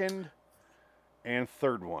second and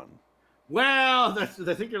third one. Well, I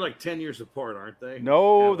think they're like 10 years apart, aren't they?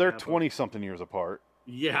 No, they're 20-something years apart.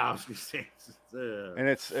 Yeah, I was going to say. And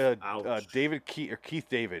it's Keith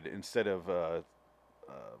David instead of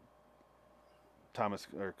Thomas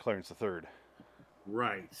or Clarence III.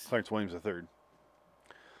 Right. Clarence Williams III.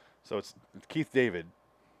 So it's Keith David.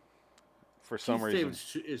 For some reason,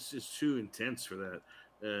 is too intense for that.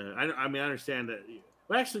 I mean, I understand that.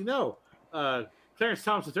 But actually, no. Clarence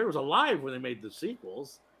Thomas III was alive when they made the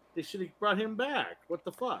sequels. They should have brought him back. What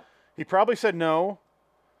the fuck? He probably said no.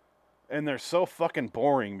 And they're so fucking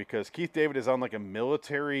boring because Keith David is on like a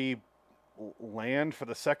military land for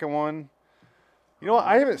the second one. You know what?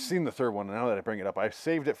 I haven't seen the third one. Now that I bring it up, I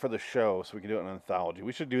saved it for the show so we can do it in an anthology.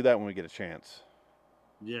 We should do that when we get a chance.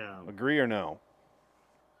 Yeah. Agree or no?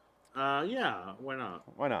 Yeah. Why not?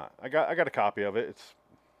 Why not? I got a copy of it.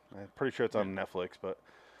 I'm pretty sure it's on Netflix. But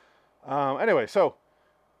anyway, so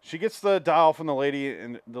she gets the doll from the lady,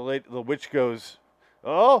 and the witch goes,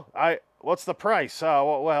 "Oh, what's the price?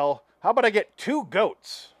 Well, how about I get 2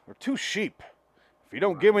 goats or 2 sheep? If you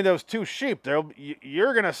don't give me those 2 sheep,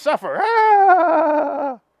 you're gonna suffer."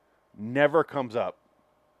 Ah! Never comes up.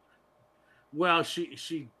 Well,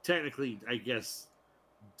 she technically, I guess,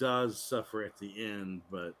 does suffer at the end,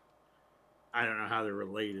 but I don't know how they're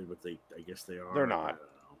related. But I guess they are. They're not.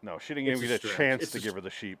 No, she didn't even get a chance to give her the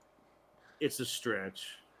sheep. It's a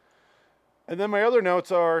stretch. And then my other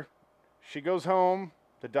notes are, she goes home,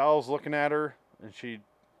 the doll's looking at her, and she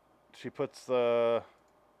puts the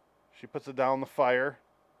doll in the fire.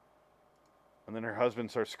 And then her husband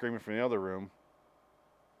starts screaming from the other room.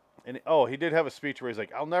 And he did have a speech where he's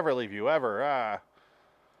like, "I'll never leave you ever."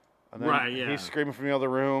 And then he's screaming from the other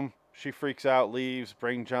room. She freaks out, leaves,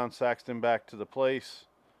 bring John Saxon back to the place,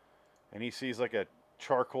 and he sees like a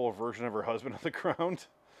charcoal version of her husband on the ground.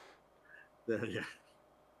 Yeah.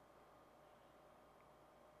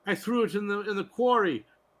 I threw it in the quarry.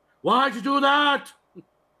 Why'd you do that?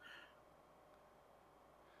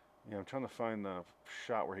 Yeah, I'm trying to find the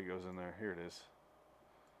shot where he goes in there. Here it is.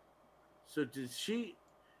 So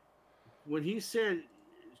when he said,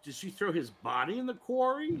 did she throw his body in the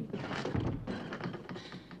quarry?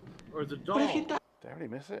 Or the doll? Did I already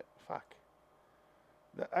miss it? Fuck.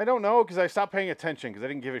 I don't know because I stopped paying attention because I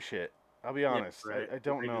didn't give a shit. I'll be honest. Yeah, right. I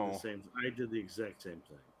don't know. I did the exact same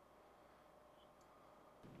thing.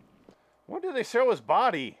 When did they sell his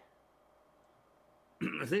body?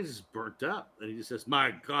 I think it's burnt up. And he just says,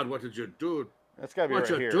 "My God, what did you do?" That's got to be right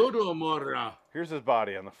here. What you do to Amora? Here's his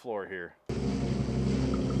body on the floor here.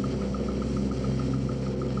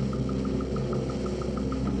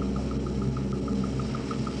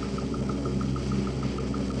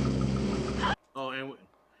 Oh, and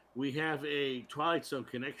we have a Twilight Zone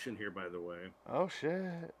connection here, by the way. Oh,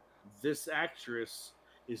 shit. This actress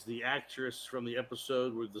is the actress from the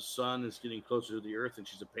episode where the sun is getting closer to the Earth and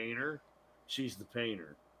she's a painter. She's the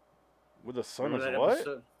painter. With the sun is what?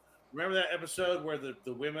 Episode? Remember that episode where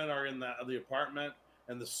the women are in the apartment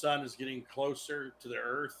and the sun is getting closer to the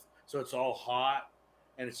Earth, so it's all hot,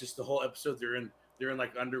 and it's just the whole episode they're in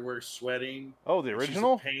like underwear sweating. Oh, the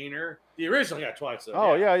original? She's a painter. The original, yeah, Twilight Zone.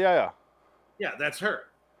 Oh, yeah. Yeah, that's her.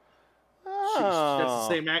 Oh.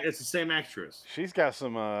 It's the same actress. She's got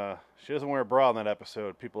some. She doesn't wear a bra in that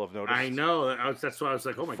episode. People have noticed. I know. That's why I was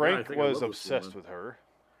like, oh my Frank God. was obsessed with her.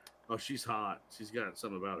 Oh, she's hot. She's got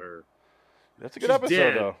something about her. That's a good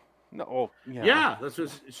episode, though. No, oh, yeah. Yeah, that's what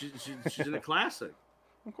she's in a classic.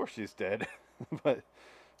 Of course she's dead, but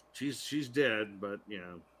She's dead, but you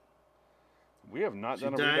know. we have not She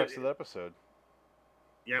done a died- redux of the episode.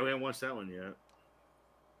 Yeah, we haven't watched that one yet.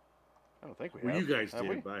 I don't think we Well, have. you guys Have did,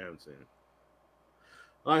 we? but I haven't seen it.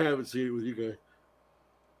 I haven't seen it with you guys.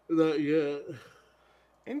 Not yet.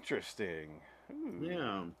 Interesting. Ooh.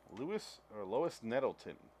 Yeah. Lois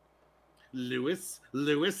Nettleton. Lewis.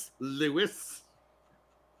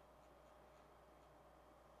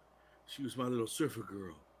 She was my little surfer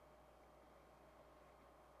girl.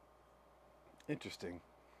 Interesting.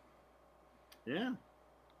 Yeah.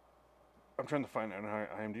 I'm trying to find it on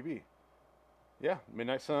IMDb. Yeah,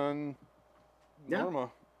 Midnight Sun. Yeah. Norma.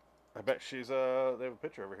 I bet she's they have a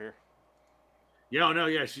picture over here. Yeah, oh, no,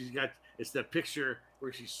 yeah. It's that picture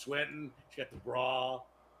where she's sweating. She got the bra.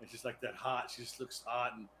 And she's like that hot. She just looks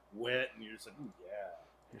hot and wet. And you're just like, ooh,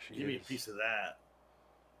 yeah. Here she Give me a is. piece of that.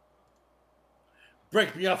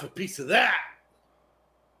 Break me off a piece of that.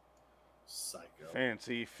 Psycho.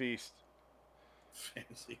 Fancy feast.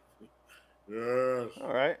 Fancy. Yes.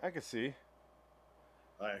 All right, I can see.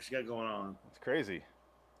 All right, she got going on. It's crazy.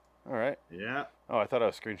 All right. Yeah. Oh, I thought I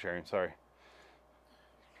was screen sharing. Sorry.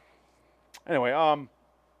 Anyway,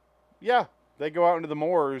 yeah, they go out into the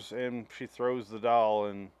moors and she throws the doll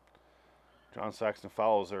and John Saxon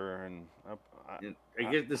follows her and I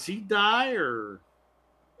guess, does he die or?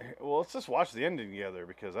 well, let's just watch the ending together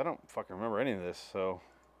because I don't fucking remember any of this. So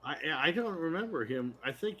I don't remember him.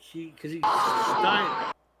 I think because he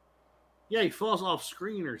died. Yeah, he falls off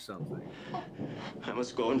screen or something. I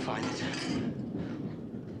must go and find it.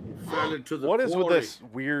 He fell into the what is with quarry. this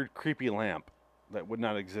weird creepy lamp that would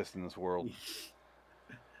not exist in this world?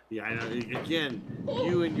 Yeah, I know. Again,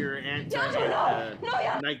 you and your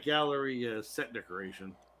night gallery set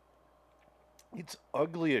decoration. It's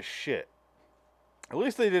ugly as shit. At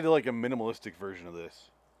least they did like a minimalistic version of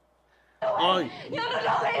this. Oh, Yonto,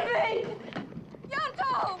 don't leave me!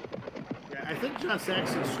 Yonto! yeah, I think John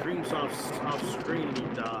Saxon screams off screen and he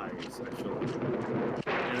dies, actually.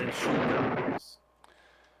 And then she dies.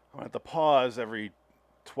 I'm gonna have to pause every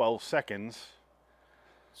 12 seconds.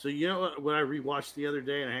 So you know what I rewatched the other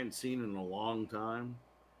day and I hadn't seen in a long time?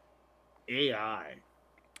 AI.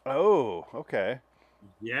 Oh, okay.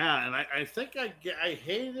 Yeah, and I think I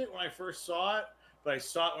hated it when I first saw it, but I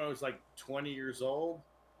saw it when I was like 20 years old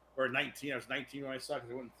or 19. I was 19 when I saw it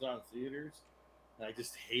because I went and saw it in theaters, and I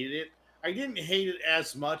just hated it. I didn't hate it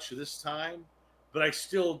as much this time, but I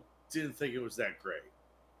still didn't think it was that great.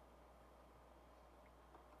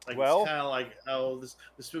 Like, Well- it's kind of like, oh,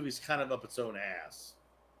 this movie's kind of up its own ass.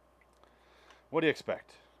 What do you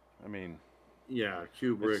expect? I mean, Yeah,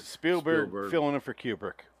 Kubrick, it's Spielberg filling in for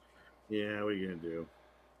Kubrick. Yeah, what are you gonna do?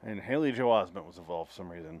 And Haley Joel Osment was involved for some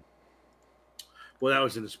reason. Well, that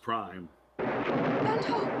was in his prime.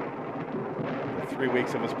 Yonto! The 3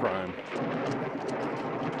 weeks of his prime.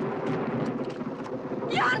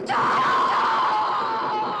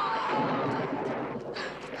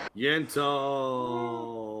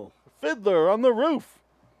 Yentl. Fiddler on the roof.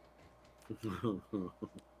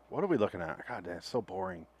 What are we looking at? God damn, it's so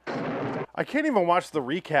boring. I can't even watch the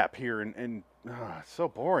recap here, and it's so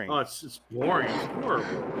boring. Oh, it's boring. It's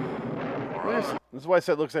horrible. This is why I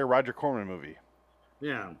said it looks like a Roger Corman movie.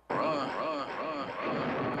 Yeah. Run!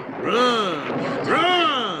 Run!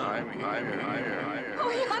 Oh,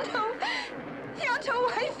 Yonto! Yonto,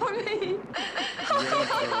 wait for me! Yonto!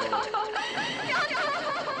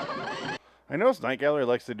 I noticed Night Gallery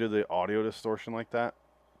likes to do the audio distortion like that.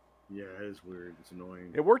 Yeah, it is weird. It's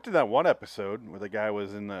annoying. It worked in that one episode where the guy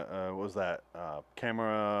was in the what was that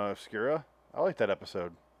Camera Obscura? I like that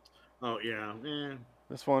episode. Oh, yeah.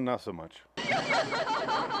 This one, not so much.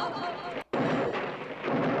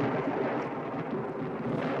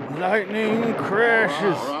 Lightning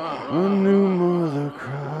crashes, a new mother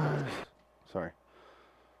cries. Sorry.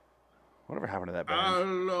 Whatever happened to that I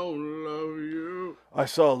band? don't love you. I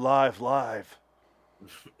saw live. Live.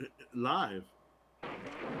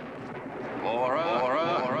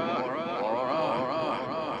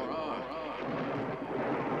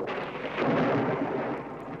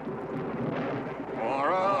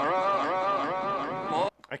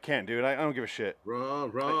 I can't, dude. I don't give a shit.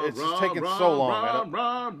 Run, It's just taking so long. I don't-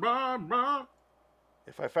 run.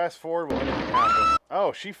 If I fast forward, will anything happen?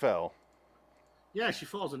 Oh, she fell. Yeah, she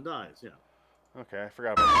falls and dies. Yeah. Okay, I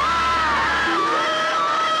forgot about that.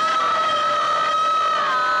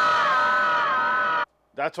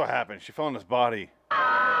 That's what happened. She fell in his body.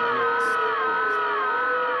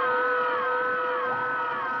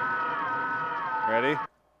 Ready?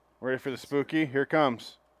 Ready for the spooky? Here it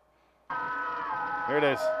comes. Here it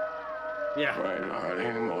is. Yeah. My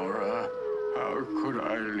darling Laura, how could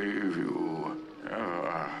I leave you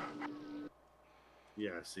ever? Yeah,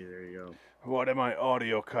 see, there you go. Why did my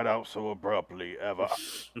audio cut out so abruptly, ever?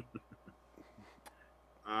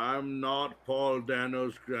 I'm not Paul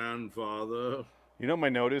Dano's grandfather. You know what my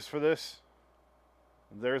note is for this?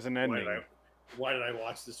 There's an ending. Why did I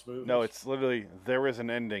watch this movie? No, it's literally, there is an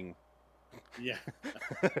ending. Yeah.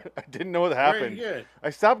 I didn't know what happened. Very good. I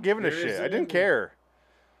stopped giving a There is shit. an I didn't ending. care.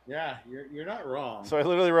 Yeah, you're not wrong. So I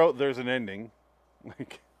literally wrote, there's an ending.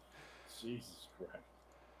 Like, Jesus Christ.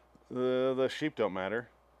 the sheep don't matter.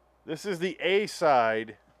 This is the A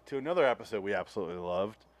side to another episode we absolutely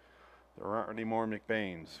loved. There aren't any more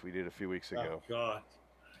McBains we did a few weeks ago. Oh God.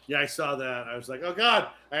 Yeah, I saw that. I was like, oh God.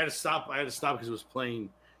 I had to stop because it was playing.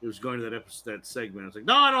 It was going to that episode, that segment. I was like,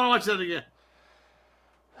 no, I don't want to watch that again.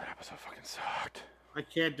 That episode fucking sucked. I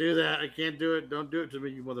can't do that. I can't do it. Don't do it to me,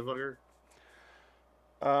 you motherfucker.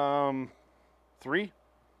 3?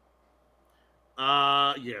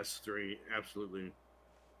 Yes, 3. Absolutely.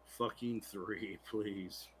 Fucking 3,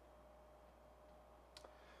 please.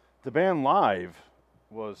 The band Live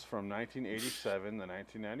was from 1987 to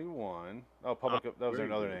 1991. Oh, Public. That was very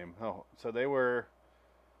another good. name. Oh, so they were.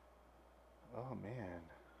 Oh man.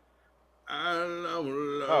 I love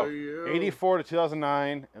Oh, you. 84 to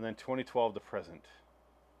 2009, and then 2012 to present.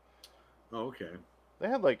 Oh, okay. They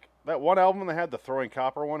had like that one album they had, the Throwing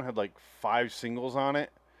Copper one, had like 5 singles on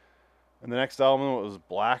it, and the next album was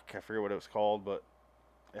Black. I forget what it was called, but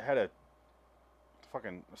it had a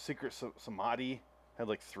fucking Secret Samadhi had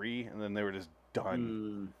like 3, and then they were just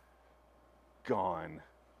done, gone.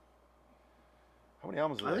 How many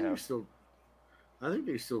albums do I they think have? I think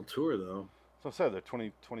they still tour though. So I said they're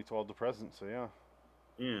 2012 to present. So yeah,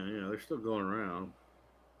 Yeah, they're still going around.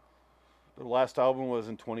 their last album was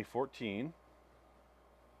in 2014.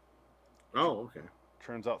 Oh, okay.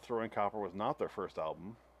 Turns out Throwing Copper was not their first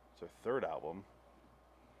album. It's their third album.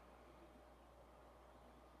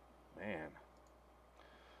 Man.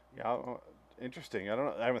 Yeah, interesting. I don't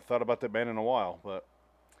know. I haven't thought about that band in a while, but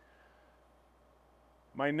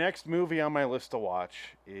my next movie on my list to watch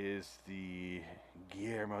is the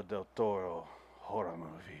Guillermo del Toro horror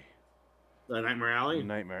movie, The Nightmare Alley?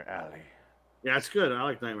 Nightmare Alley. Yeah, it's good. I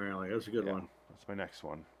like Nightmare Alley. That's a good one. That's my next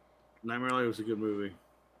one. Nightmare Alley was a good movie.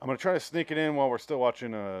 I'm gonna try to sneak it in while we're still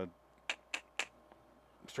watching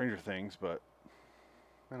Stranger Things, but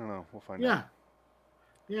I don't know. We'll find out.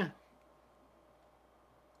 Yeah.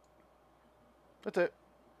 That's it.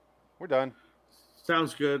 We're done.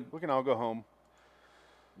 Sounds good. We can all go home.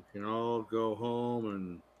 We can all go home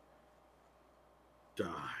and die.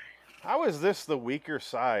 How is this the weaker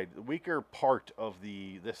side, the weaker part of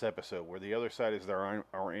this episode, where the other side is there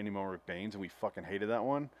aren't any more McBains, and we fucking hated that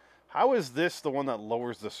one? How is this the one that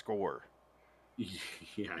lowers the score?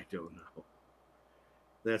 Yeah, I don't know.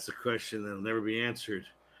 That's a question that'll never be answered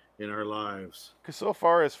in our lives. Because so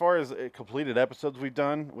far, as far as completed episodes we've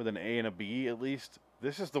done, with an A and a B at least,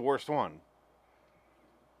 this is the worst one.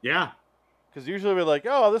 Yeah. Because usually we're like,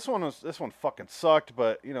 oh, this one fucking sucked,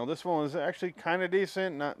 but you know, this one was actually kind of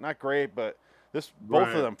decent, not great, but both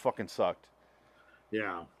Right. of them fucking sucked.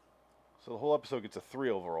 Yeah. So the whole episode gets a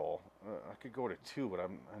 3 overall. I could go to 2, but I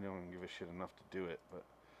don't give a shit enough to do it. But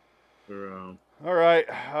all right,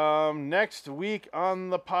 next week on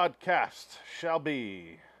the podcast shall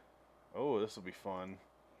be. Oh, this will be fun.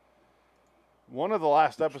 One of the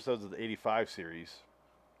last episodes of the 85 series.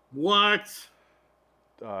 What?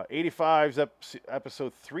 85's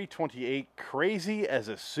episode 328, Crazy as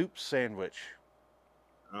a Soup Sandwich.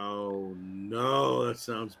 Oh, no, that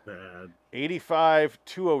sounds bad. 85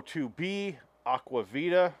 202B, Aqua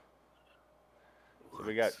Vita. So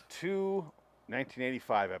we got 2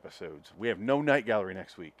 1985 episodes. We have no Night Gallery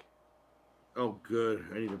next week. Oh, good.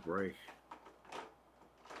 I need a break.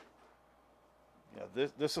 Yeah,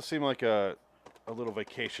 this will seem like a little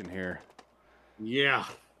vacation here. Yeah.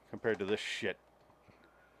 Compared to this shit.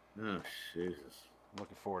 Oh, Jesus. I'm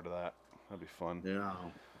looking forward to that. That'd be fun. Yeah.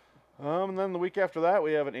 And then the week after that,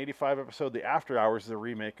 we have an 85 episode, The After Hours, the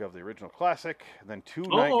remake of the original classic. And then 2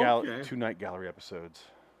 okay. Night Gallery episodes.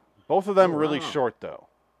 Both of them really wow. short, though.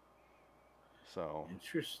 So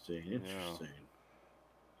Interesting.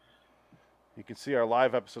 you can see our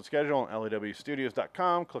live episode schedule on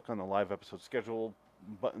lawstudios.com. Click on the live episode schedule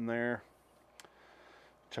button there.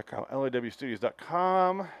 Check out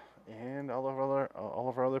lawstudios.com and all of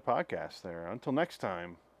our other podcasts there. Until next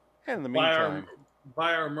time. And in the meantime,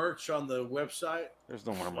 Buy our merch on the website. there's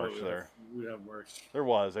no more merch there. We have merch. There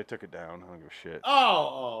was. I took it down. I don't give a shit.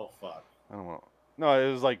 Oh, fuck. I don't want. No,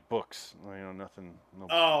 it was like books. Nothing. No.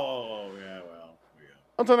 Oh, yeah, well. Yeah.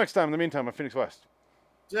 Until next time. In the meantime, I'm Phoenix West.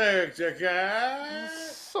 So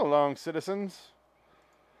long, citizens.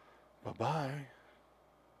 Bye-bye.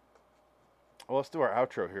 Well, let's do our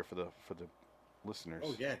outro here for the listeners.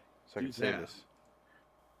 Oh, yeah. So I can save this.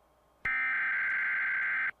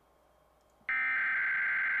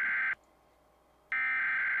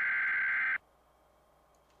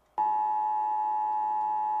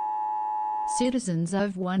 Citizens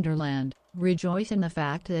of Wonderland, rejoice in the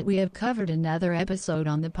fact that we have covered another episode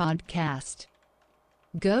on the podcast.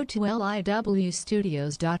 Go to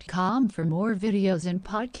liwstudios.com for more videos and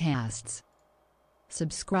podcasts.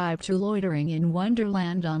 Subscribe to Loitering in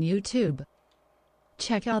Wonderland on YouTube.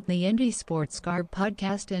 Check out the Indie Sports Car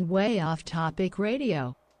podcast and Way Off Topic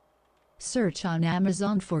Radio. Search on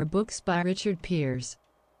Amazon for books by Richard Pierce.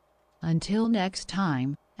 Until next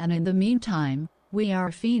time, and in the meantime, we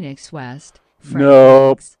are Phoenix West, Frank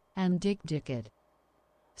Nope. Hicks, and Dick Dickett.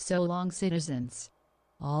 So long, citizens.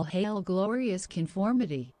 All hail glorious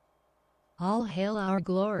conformity. All hail our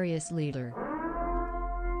glorious leader.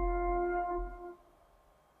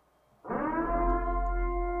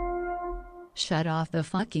 Shut off the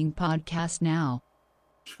fucking podcast now.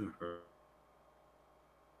 Sure.